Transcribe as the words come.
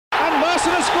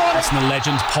Arsenal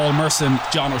legends Paul Merson,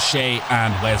 John O'Shea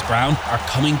and Wes Brown are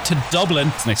coming to Dublin.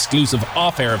 It's an exclusive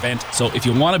off-air event, so if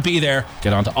you want to be there,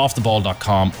 get on to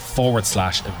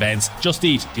offtheball.com/events. Just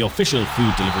Eat, the official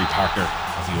food delivery partner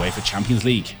of the UEFA Champions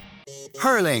League.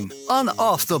 Hurling on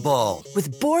Off the Ball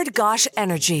with Bord Gáis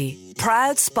Energy,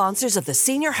 proud sponsors of the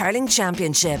Senior Hurling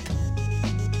Championship.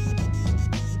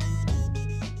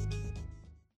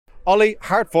 Ollie,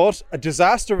 hard fought, a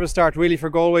disaster of a start really for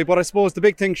Galway, but I suppose the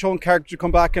big thing, showing character to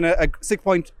come back and a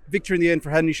 6-point victory in the end for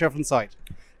Henry Shefflin's side.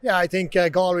 Yeah, I think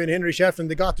Galway and Henry Shefflin,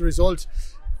 they got the result.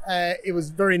 It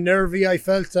was very nervy, I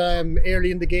felt,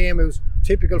 early in the game. It was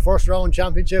typical first round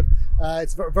championship.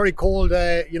 It's a very cold,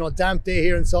 damp day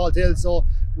here in Salthill, so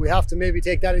we have to maybe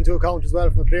take that into account as well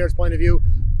from a player's point of view.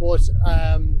 But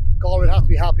Galway would have to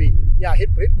be happy. Yeah, hit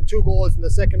with 2 goals in the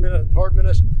second minute and third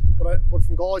minute. But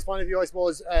from Galway's point of view, I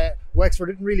suppose Wexford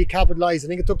didn't really capitalise. I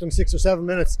think it took them 6 or 7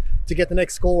 minutes to get the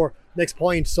next score, next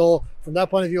point. So from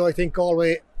that point of view, I think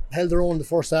Galway held their own in the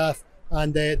first half,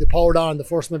 and they powered on the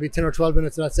first maybe 10 or 12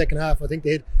 minutes of that second half. I think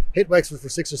they hit Wexford for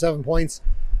 6 or 7 points,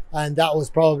 and that was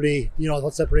probably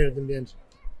what separated them in the end.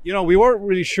 We weren't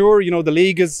really sure. The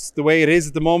league is the way it is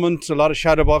at the moment. A lot of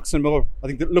shadow boxing. I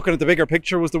think looking at the bigger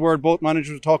picture was the word both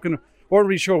managers were talking. Weren't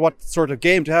really sure what sort of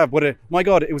game to have. But my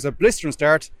God, it was a blistering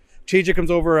start. TJ comes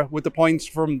over with the points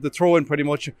from the throw-in pretty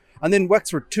much. And then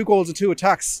Wexford, 2 goals and 2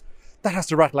 attacks. That has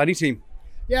to rattle any team.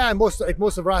 Yeah, it must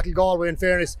have rattled Galway, in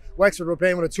fairness. Wexford were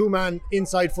playing with a 2-man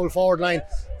inside full forward line.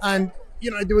 And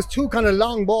there was 2 kind of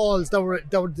long balls that were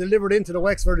delivered into the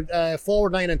Wexford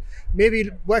forward line, and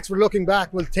maybe Wexford looking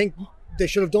back will think they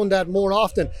should have done that more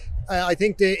often. I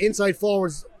think the inside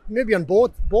forwards, maybe on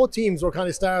both teams, were kind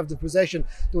of starved of possession.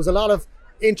 There was a lot of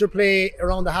interplay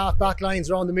around the half back lines,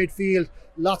 around the midfield,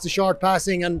 lots of short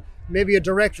passing, and maybe a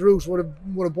direct route would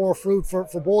have bore fruit for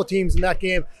both teams in that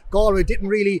game. Galway didn't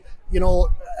really,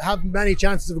 have many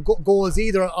chances of goals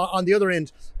either on the other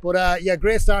end. But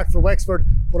great start for Wexford.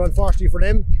 But unfortunately for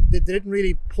them, they didn't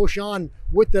really push on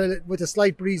with the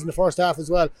slight breeze in the first half as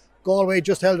well. Galway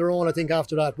just held their own, I think,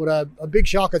 after that. But a big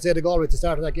shock, I'd say, to Galway at the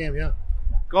start of that game. Yeah.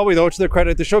 Galway, though, to their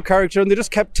credit, they showed character and they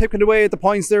just kept tipping away at the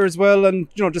points there as well, and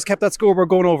just kept that scoreboard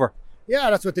going over. Yeah,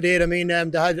 that's what they did. I mean,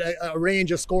 they had a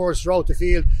range of scores throughout the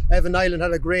field. Evan Niland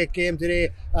had a great game today,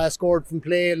 scored from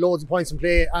play, loads of points from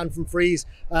play and from frees,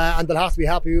 and he'll have to be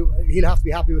happy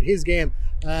with his game.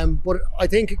 But I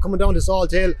think coming down to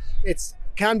Salthill, it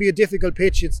can be a difficult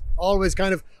pitch. It's always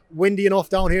kind of windy enough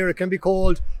down here. It can be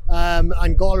cold,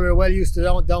 and Galway are well used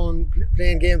to down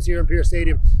playing games here in Pearse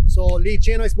Stadium. So Lee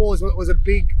Chin, I suppose, was a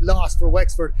big loss for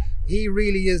Wexford. He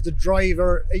really is the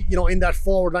driver, in that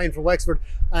forward line for Wexford.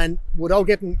 And without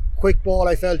getting quick ball,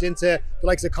 I felt, into the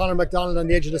likes of Conor McDonald on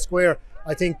the edge of the square,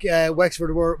 I think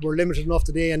Wexford were limited enough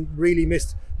today and really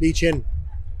missed Lee Chin.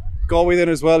 Galway then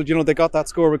as well, they got that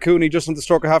score with Cooney just on the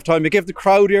stroke of half time. It gave the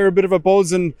crowd here a bit of a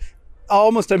buzz and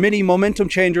almost a mini momentum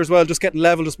changer as well, just getting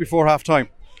level just before half time.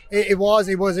 It was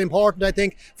important, I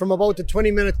think, from about the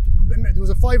 20 minute, there was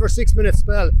a 5 or 6 minute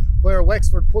spell where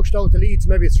Wexford pushed out the leads,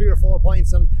 maybe 3 or 4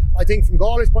 points, and I think from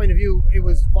Galway's point of view, it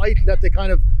was vital that they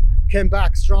kind of came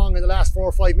back strong in the last 4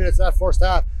 or 5 minutes of that first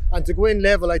half, and to go in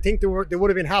level. I think they would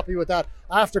have been happy with that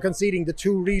after conceding the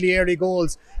 2 really early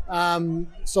goals.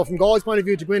 So from Galway's point of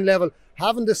view, to go in level,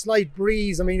 having the slight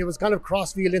breeze, I mean, it was kind of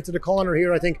crossfield into the corner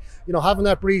here. I think, having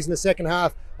that breeze in the second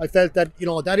half, I felt that,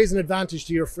 that is an advantage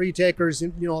to your free takers,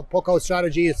 puck out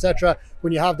strategy, etc.,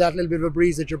 when you have that little bit of a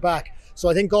breeze at your back. So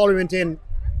I think Galway went in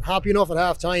happy enough at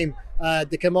half time.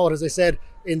 They came out, as I said,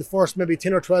 in the first maybe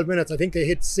 10 or 12 minutes. I think they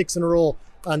hit 6 in a row,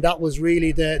 and that was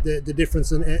really the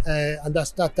difference, and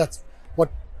that's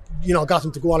what got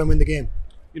them to go on and win the game.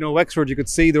 Wexford, you could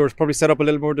see they were probably set up a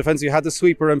little more defensive. You had the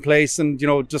sweeper in place and,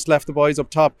 just left the boys up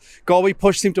top. Galway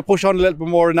seemed to push on a little bit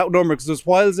more in that number, because there was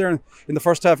whiles there in the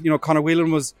first half. Conor Whelan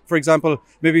was, for example,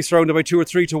 maybe surrounded by 2 or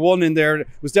 3 to 1 in there. It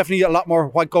was definitely a lot more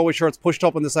white Galway shirts pushed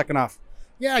up in the second half.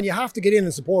 Yeah, and you have to get in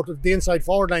and support the inside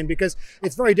forward line, because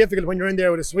it's very difficult when you're in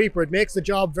there with a sweeper. It makes the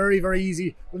job very, very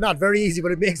easy. Well, not very easy,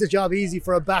 but it makes the job easy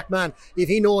for a backman if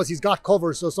he knows he's got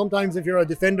cover. So sometimes if you're a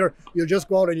defender, you'll just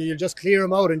go out and you'll just clear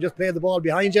him out and just play the ball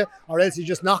behind you, or else you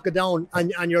just knock it down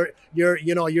and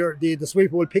the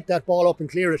sweeper will pick that ball up and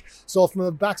clear it. So from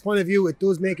a back's point of view, it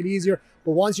does make it easier.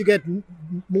 But once you get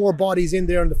more bodies in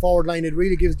there in the forward line, it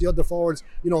really gives the other forwards,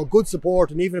 good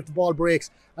support. And even if the ball breaks,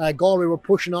 Galway were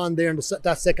pushing on there in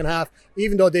that second half.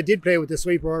 Even though they did play with the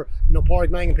sweeper,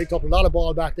 Pádraig Mangan picked up a lot of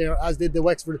ball back there, as did the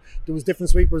Wexford. There was different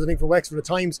sweepers, I think, for Wexford at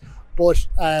times. But,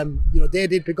 they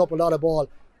did pick up a lot of ball.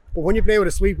 But when you play with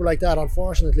a sweeper like that,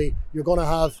 unfortunately, you're going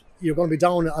to be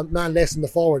down a man less in the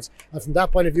forwards, and from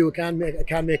that point of view, it can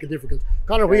make it difficult.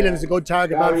 Conor Whelan is a good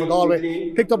target man for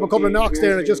Galway. Picked up a couple of knocks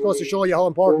there, and it just goes to show you how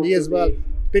important he is as well.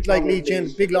 Bit like Lee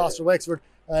Chin, big loss for Wexford.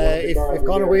 If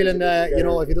Conor Whelan,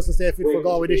 if he doesn't stay fit for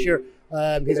Galway this year,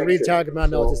 he's a real target man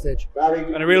now at this stage.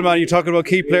 And a real man. You're talking about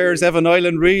key players. Evan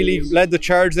Niland really led the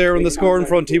charge there on the scoring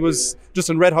front. He was just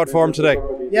in red hot form today.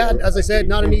 Yeah, as I said,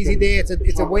 not an easy day.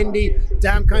 It's a windy,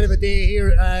 damp kind of a day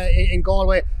here in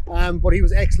Galway. But he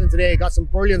was excellent today. Got some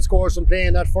brilliant scores from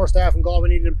playing that first half, and Galway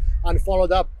needed him, and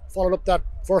followed up that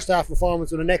first half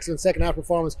performance with an excellent second half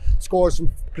performance, scores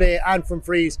from play and from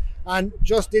frees, and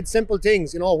just did simple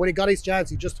things. When he got his chance,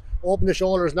 he just opened the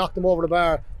shoulders, knocked them over the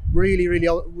bar. Really, really,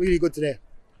 really good today.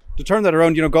 To turn that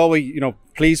around, Galway,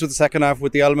 pleased with the second half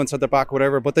with the elements at the back,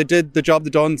 whatever, but they did the job they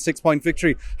done, 6-point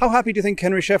victory. How happy do you think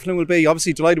Henry Shefflin will be?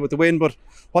 Obviously delighted with the win, but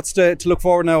what's to look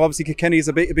forward now? Obviously Kilkenny is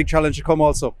a big challenge to come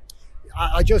also.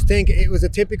 I just think it was a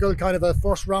typical kind of a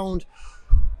first round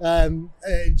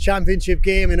championship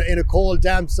game in a cold,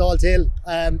 damp Salthill.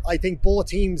 I think both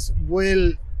teams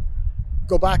will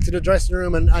go back to the dressing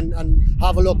room and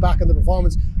have a look back on the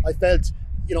performance. I felt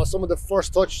some of the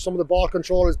first touch, some of the ball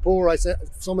control is poor. I said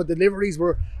some of the deliveries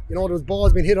were, there was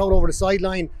balls being hit out over the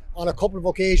sideline on a couple of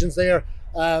occasions there.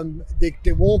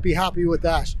 They won't be happy with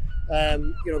that.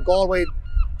 Galway,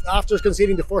 after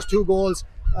conceding the first 2 goals,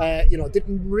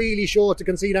 didn't really show it to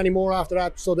concede any more after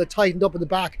that, so they tightened up at the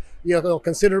back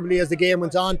considerably as the game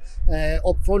went on.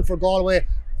 Up front for Galway,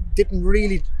 didn't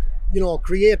really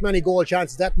create many goal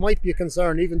chances. That might be a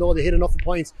concern, even though they hit enough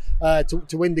points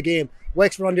to win the game.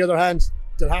 Wexford, on the other hand,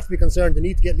 they'll have to be concerned. They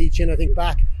need to get Lee Chin, I think,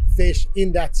 back fit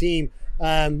in that team.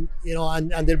 And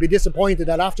they'll be disappointed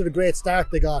that after the great start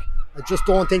they got, I just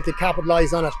don't think they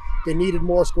capitalised on it. They needed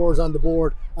more scores on the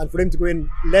board, and for them to go in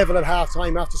level at half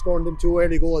time after scoring them 2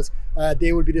 early goals,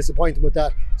 they will be disappointed with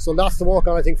that. So lots to work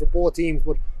on, I think, for both teams,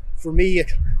 but for me,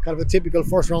 kind of a typical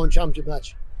first round championship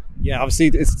match. Yeah, obviously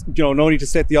it's no need to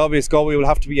state the obvious. Galway will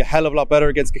have to be a hell of a lot better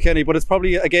against Kilkenny, but it's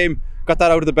probably a game got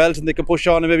that out of the belt and they can push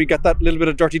on and maybe get that little bit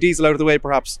of dirty diesel out of the way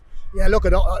perhaps. Yeah, look,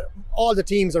 at all the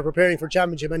teams are preparing for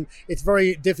championship, and it's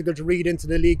very difficult to read into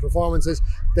the league performances.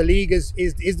 The league is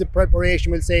the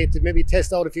preparation, we'll say, to maybe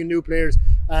test out a few new players,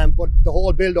 but the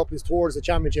whole build-up is towards the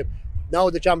championship. Now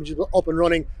the championship is up and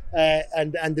running,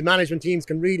 and the management teams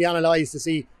can really analyse to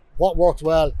see what worked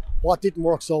well, what didn't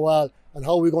work so well, and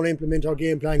how we're going to implement our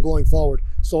game plan going forward.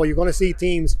 So you're going to see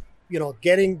teams,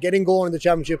 getting going in the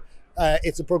championship.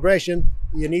 It's a progression.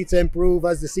 You need to improve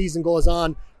as the season goes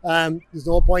on. There's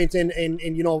no point in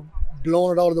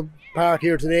blowing it out of the park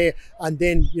here today and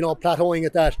then plateauing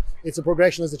at that. It's a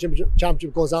progression as the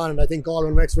championship goes on, and I think Galway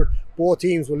and Wexford, both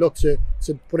teams will look to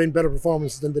put in better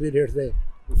performances than they did here today.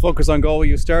 Focus on Galway.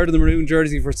 You started in the maroon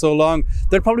jersey for so long.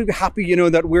 They'll probably be happy,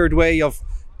 in that weird way of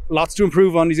lots to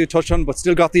improve on, as you touched on, but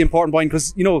still got the important point,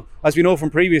 because as we know from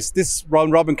previous, this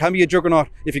round robin can be a juggernaut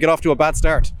if you get off to a bad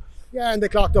start. Yeah, and they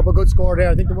clocked up a good score there.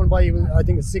 I think the one by, I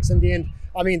think it's 6 in the end.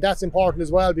 I mean, that's important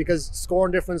as well, because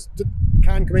scoring difference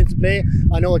can come into play.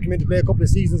 I know it came into play a couple of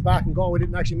seasons back and Galway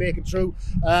didn't actually make it through,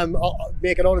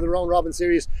 make it out of the round robin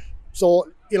series. So,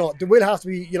 they will have to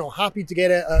be, happy to get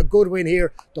a good win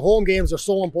here. The home games are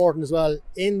so important as well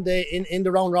in the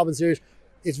round robin series.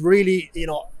 It's really,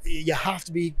 you have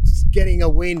to be getting a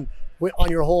win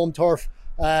on your home turf.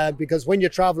 Because when you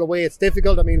travel away, it's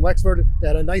difficult. I mean, Wexford, they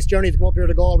had a nice journey to come up here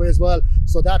to Galway as well,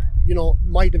 so that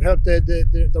might have helped their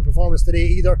performance today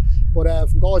either. But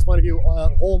from Galway's point of view,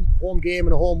 home game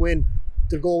and a home win,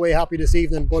 they'll go away happy this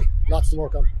evening, but lots to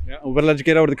work on. Yeah, we'll let you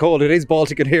get out of the cold. It is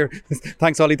Baltic in here.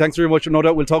 Thanks, Ollie. Thanks very much. No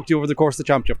doubt we'll talk to you over the course of the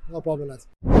championship. No problem, lads.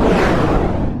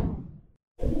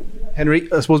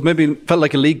 Henry, I suppose maybe felt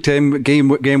like a league game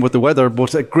with the weather,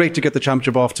 but great to get the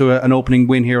championship off to an opening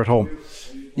win here at home.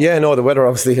 Yeah, no, the weather,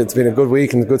 obviously, it's been a good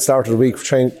week and a good start of the week.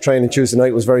 Training Tuesday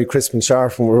night was very crisp and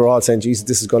sharp, and we were all saying, Jesus,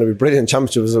 this is going to be brilliant.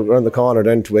 Championship was around the corner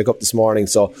then to wake up this morning.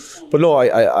 So, but no,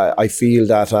 I feel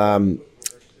that,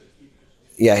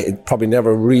 it probably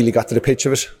never really got to the pitch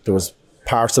of it. There was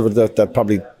parts of it that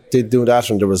probably did do that,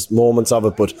 and there was moments of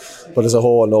it, but as a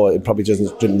whole, no, it probably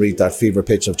didn't reach that fever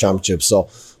pitch of championship. So,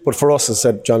 but for us, as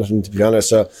I said, Jonathan, to be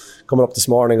honest, coming up this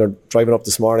morning or driving up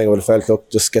this morning, I would have felt, look,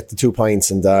 just get the 2 points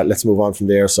and let's move on from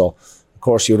there. So, of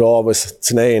course, you'd always,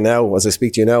 today now, as I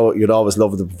speak to you now, you'd always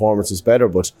love if the performance was better,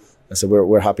 but I said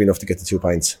we're happy enough to get the 2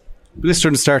 points.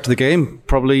 Blistering start to the game,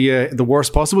 probably the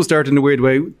worst possible start in a weird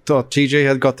way. Thought TJ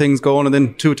had got things going, and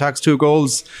then 2 attacks, 2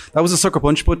 goals. That was a sucker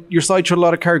punch, but your side showed a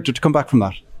lot of character to come back from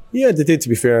that. Yeah, they did, to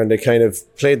be fair, and they kind of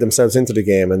played themselves into the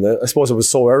game. And I suppose it was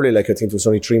so early, like I think there was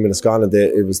only 3 minutes gone, and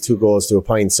it was 2 goals to a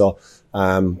point. So,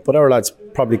 but our lads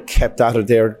probably kept at it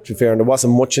there, to be fair. And there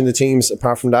wasn't much in the teams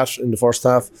apart from that in the first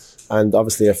half. And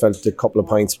obviously, I felt a couple of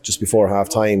points just before half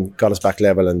time got us back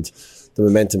level, and the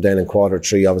momentum then in quarter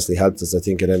 3 obviously helped us. I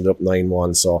think it ended up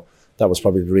 9-1. So that was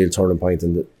probably the real turning point,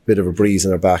 and a bit of a breeze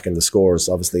in our back, and the scores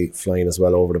obviously flying as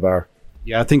well over the bar.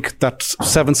 Yeah, I think that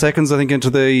 7 seconds, I think, into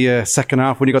the second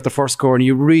half when you got the first score and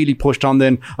you really pushed on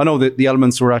then. I know that the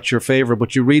elements were at your favour,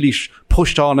 but you really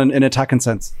pushed on in attacking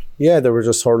sense. Yeah, they were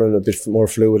just hurling a bit more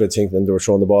fluid, I think, than they were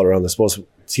throwing the ball around. I suppose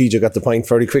TJ got the point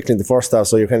very quickly in the first half,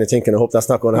 so you're kind of thinking, I hope that's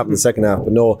not going to happen in the second half.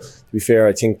 But no, to be fair,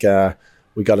 I think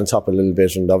we got on top a little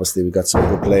bit, and obviously we got some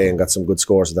good play and got some good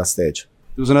scores at that stage.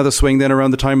 There was another swing then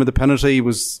around the time of the penalty. It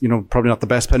was, probably not the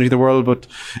best penalty in the world, but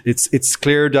it's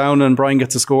cleared down and Brian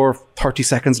gets a score 30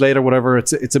 seconds later, whatever.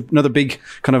 It's another big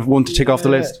kind of one to tick off the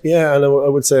list. Yeah, and I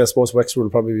would say, I suppose Wexford will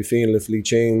probably be feeling if Lee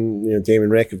Chain, Damien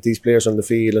Reck, if these players are on the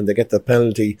field and they get the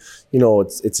penalty,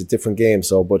 it's a different game.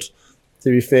 So, but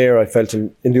to be fair, I felt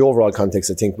in the overall context,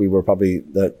 I think we were probably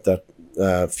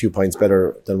that few points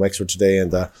better than Wexford today,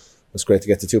 and it was great to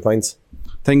get the 2 points.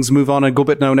 Things move on a good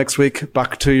bit now next week,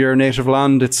 back to your native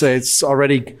land. It's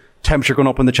already temperature going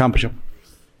up in the championship.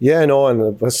 Yeah, no,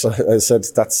 and as I said,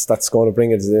 that's going to bring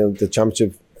it. The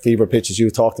championship fever pitch, as you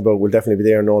talked about, will definitely be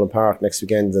there in Nolan Park next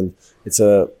weekend, and it's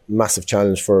a massive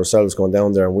challenge for ourselves going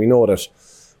down there. And we know that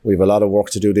we have a lot of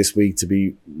work to do this week to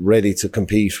be ready to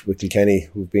compete with Kilkenny,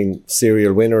 who've been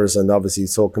serial winners and obviously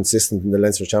so consistent in the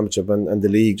Leinster Championship and the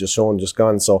league just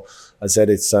gone. So I said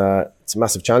it's a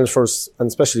massive challenge for us, and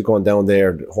especially going down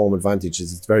there, the home advantage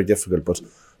it's very difficult. But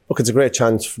look, it's a great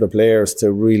chance for the players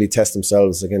to really test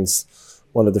themselves against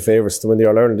one of the favourites to win the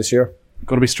All-Ireland this year.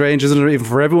 Going to be strange, isn't it, even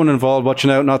for everyone involved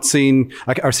watching out, not seeing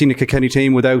our senior Kilkenny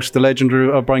team without the legend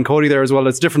of Brian Cody there as well.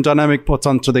 It's a different dynamic puts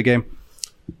onto the game.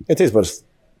 It is, but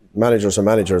managers are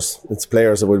managers. It's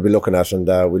players that we'll be looking at, and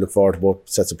we look forward to both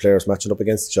sets of players matching up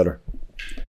against each other.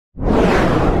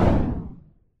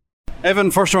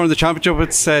 Evan, first round of the championship,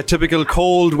 it's typical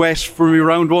cold, wet for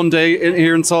round one day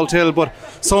here in Salthill, but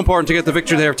so important to get the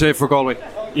victory there today for Galway.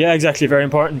 Yeah, exactly. Very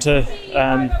important to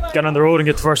get on the road and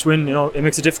get the first win. It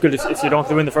makes it difficult if you don't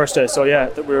win the first day. So yeah,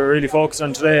 we were really focused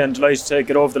on today and delighted to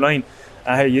get over the line.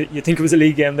 You think it was a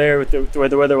league game there with the way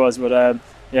the weather was, but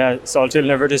yeah, Salthill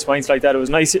never disappoints like that. It was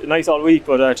nice all week,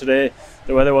 but today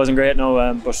the weather wasn't great.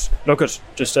 But look, it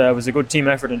was a good team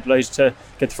effort and delighted to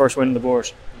get the first win on the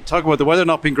board. Talk about the weather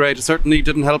not being great. It certainly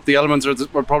didn't help. The elements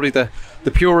were probably the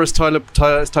purest type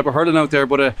of hurling out there,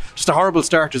 but just a horrible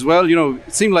start as well.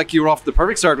 It seemed like you were off the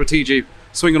perfect start with TG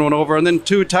swinging one over, and then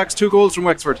 2 attacks, 2 goals from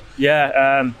Wexford.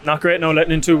 Yeah, not great now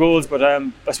letting in 2 goals, but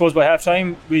I suppose by half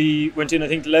time we went in, I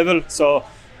think, level. So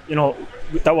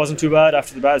that wasn't too bad.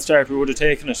 After the bad start, we would have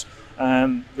taken it.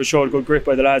 We showed good grip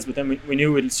by the lads, but then we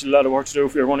knew we had still a lot of work to do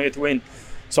if we were going to get the win.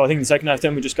 So I think the second half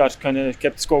then we just kept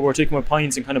the scoreboard ticking with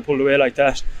points and kind of pulled away like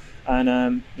that.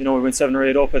 And we went 7 or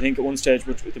 8 up, I think, at one stage.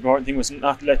 But the important thing was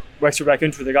not to let Wexford back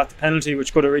into it. They got the penalty,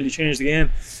 which could have really changed the game.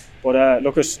 But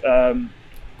look, it's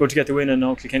good to get the win and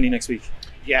now Kilkenny next week.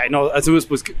 Yeah, as it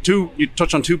was you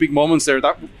touched on 2 big moments there.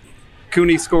 That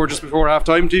Cooney scored just before half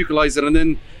time to equalise it, and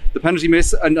then the penalty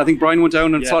miss, and I think Brian went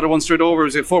down and slotted one straight over. It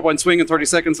was a 4-point swing in 30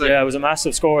 seconds. Yeah, it was a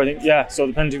massive score, I think. Yeah, so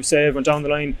the penalty was saved, went down the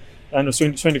line, and it was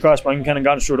swinged across. Brian Canning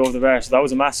got it straight over the bar. So that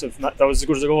was that was as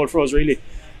good as a goal for us, really.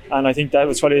 And I think that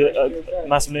was probably a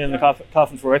massive nail in the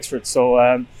coffin for Wexford. So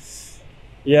a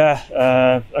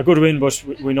good win, but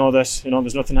we know that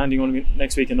there's nothing handy going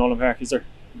next week in Nolan Park, is there?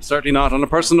 Certainly not. On a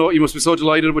personal note, you must be so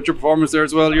delighted with your performance there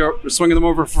as well. You're swinging them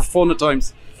over for fun at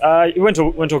times. It went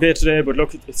okay today, but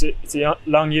look, it's a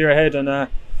long year ahead, and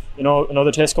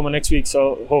another test coming next week.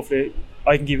 So hopefully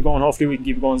I can keep it going. Hopefully we can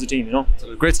keep it going as a team. It's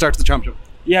a great start to the championship.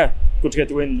 Yeah, good to get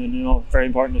the win, and very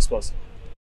important, I suppose.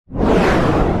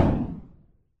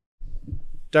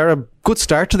 Darragh, good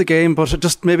start to the game, but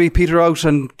just maybe peter out,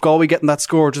 and Galway getting that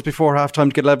score just before half time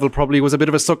to get level probably was a bit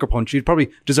of a sucker punch. You'd probably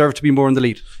deserve to be more in the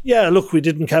lead. Yeah, look, we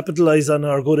didn't capitalise on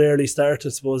our good early start, I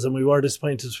suppose, and we were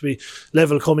disappointed to be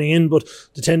level coming in, but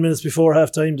the 10 minutes before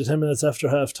half time, the 10 minutes after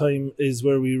half time is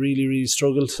where we really, really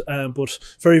struggled. But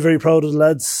very, very proud of the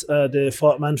lads. They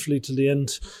fought manfully till the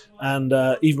end. And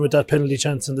even with that penalty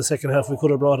chance in the second half, we could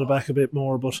have brought it back a bit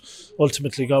more, but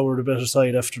ultimately Galway were the better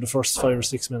side after the first 5 or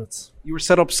 6 minutes. You were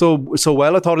set up so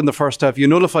well, I thought, in the first half. You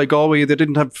nullified Galway. They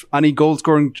didn't have any goal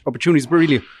scoring opportunities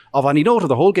really of any note of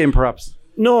the whole game, perhaps.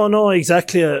 No,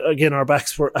 exactly. Again, our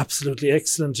backs were absolutely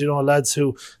excellent. Lads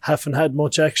who haven't had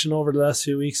much action over the last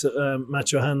few weeks.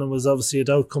 Matthew Hanlon was obviously a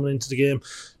doubt coming into the game,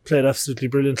 played absolutely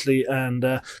brilliantly.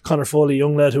 And Conor Foley,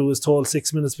 young lad who was told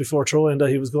 6 minutes before throwing that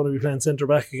he was going to be playing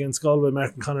centre-back against Galway,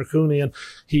 Martin Conor Cooney, and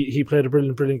he played a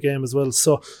brilliant game as well.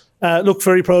 So, look,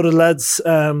 very proud of the lads.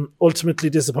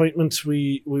 Ultimately, disappointment.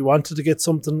 We wanted to get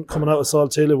something coming out of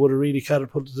Salthill. It would have really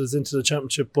catapulted us into the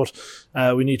championship, but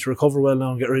we need to recover well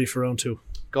now and get ready for round 2.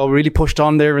 Galway really pushed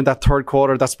on there in that third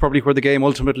quarter. That's probably where the game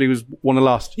ultimately was won and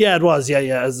lost. Yeah, it was. Yeah.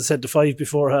 As I said, the 5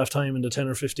 before half time and the 10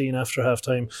 or 15 after half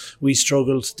time, we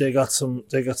struggled. They got some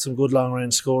good long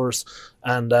range scores,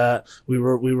 and we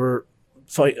were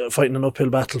fighting an uphill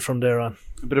battle from there on.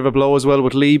 A bit of a blow as well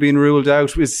with Lee being ruled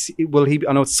out. I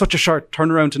know it's such a short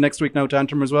turnaround to next week now to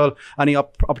Antrim as well. Any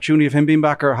opportunity of him being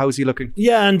back, or how's he looking?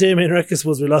 Yeah, and Damien Reck, I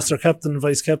suppose we lost our captain and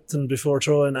vice captain before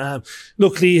throwing.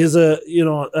 Look, Lee has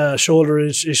a shoulder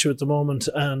issue at the moment,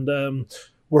 and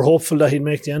we're hopeful that he'll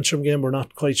make the Antrim game. We're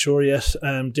not quite sure yet.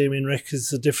 Damien Reck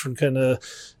is a different kind of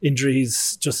injury.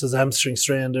 He's just his hamstring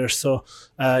strain there. So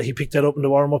he picked that up in the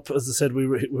warm-up. As I said, we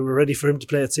were ready for him to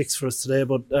play at 6 for us today,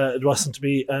 but it wasn't to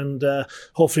be. And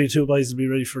hopefully the two boys will be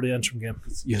ready for the Antrim game.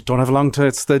 You don't have long to.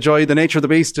 It's the joy, the nature of the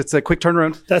beast. It's a quick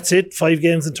turnaround. That's it. 5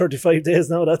 games in 35 days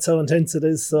now. That's how intense it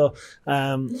is. So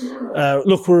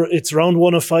look, it's round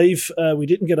 1 of 5. We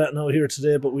didn't get that now here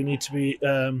today, but we need to be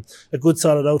a good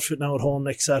solid outfit now at home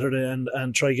next Saturday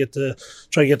and try get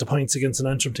the points against an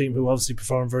Antrim team who obviously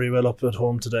performed very well up at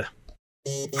home today.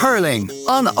 Hurling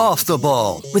on Off the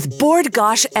Ball with Board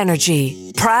Gosh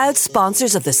Energy, proud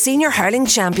sponsors of the Senior Hurling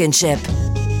Championship.